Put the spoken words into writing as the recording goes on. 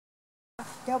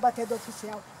tem o batedor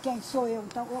oficial, quem sou eu,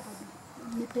 então,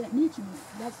 me permite,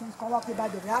 vocês colocam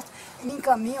debaixo do braço, me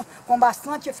encaminham com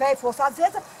bastante fé e força. Às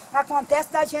vezes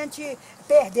acontece da gente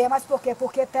perder, mas por quê?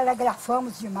 Porque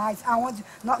telegrafamos demais, aonde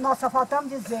nós só faltamos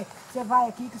dizer, você vai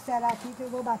aqui, que será aqui que eu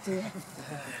vou bater.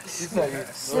 Isso aí.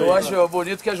 Eu acho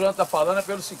bonito que a Joana está falando é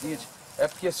pelo seguinte, é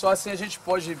porque só assim a gente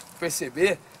pode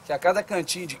perceber que a cada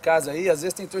cantinho de casa aí, às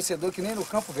vezes tem torcedor que nem no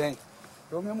campo vem.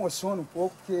 Eu me emociono um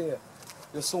pouco, porque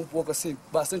eu sou um pouco assim,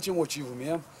 bastante emotivo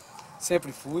mesmo,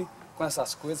 sempre fui com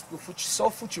essas coisas, porque só o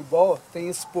futebol tem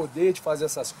esse poder de fazer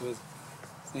essas coisas.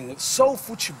 Entendeu? Só o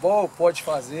futebol pode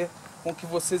fazer com que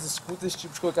vocês escutem esse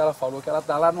tipo de coisa que ela falou, que ela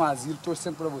está lá no asilo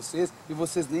torcendo para vocês e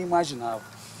vocês nem imaginavam.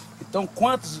 Então,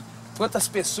 quantas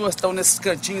pessoas estão nesses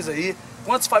cantinhos aí,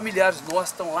 quantos familiares nossos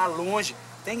estão lá longe,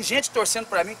 tem gente torcendo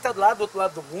para mim que está lá do outro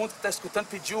lado do mundo, que está escutando,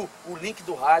 pediu o link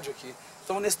do rádio aqui.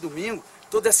 Então, nesse domingo,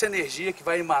 toda essa energia que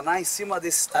vai emanar em cima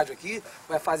desse estádio aqui,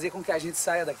 vai fazer com que a gente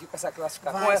saia daqui com essa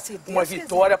classificação, uma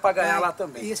vitória para ganhar lá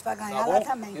também. Isso, para ganhar lá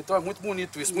também. Então é muito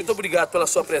bonito isso. Muito obrigado pela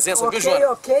sua presença, viu,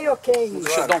 Joana? Ok.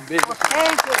 Deixa eu dar um beijo. Dá um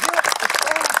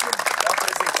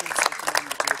presentinho aqui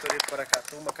da diretoria do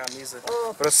Paracatu, uma camisa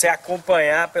para você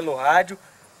acompanhar pelo rádio,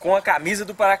 com a camisa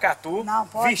do Paracatu,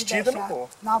 vestida no corpo.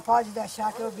 Não pode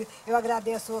deixar, que eu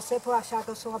agradeço você por achar que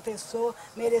eu sou uma pessoa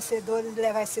merecedora de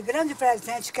levar esse grande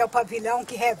presente, que é o pavilhão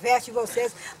que reveste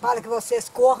vocês, para que vocês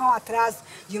corram atrás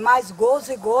de mais gols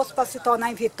e gols para se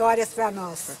tornar em vitórias para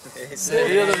nós. É isso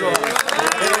aí, Joana.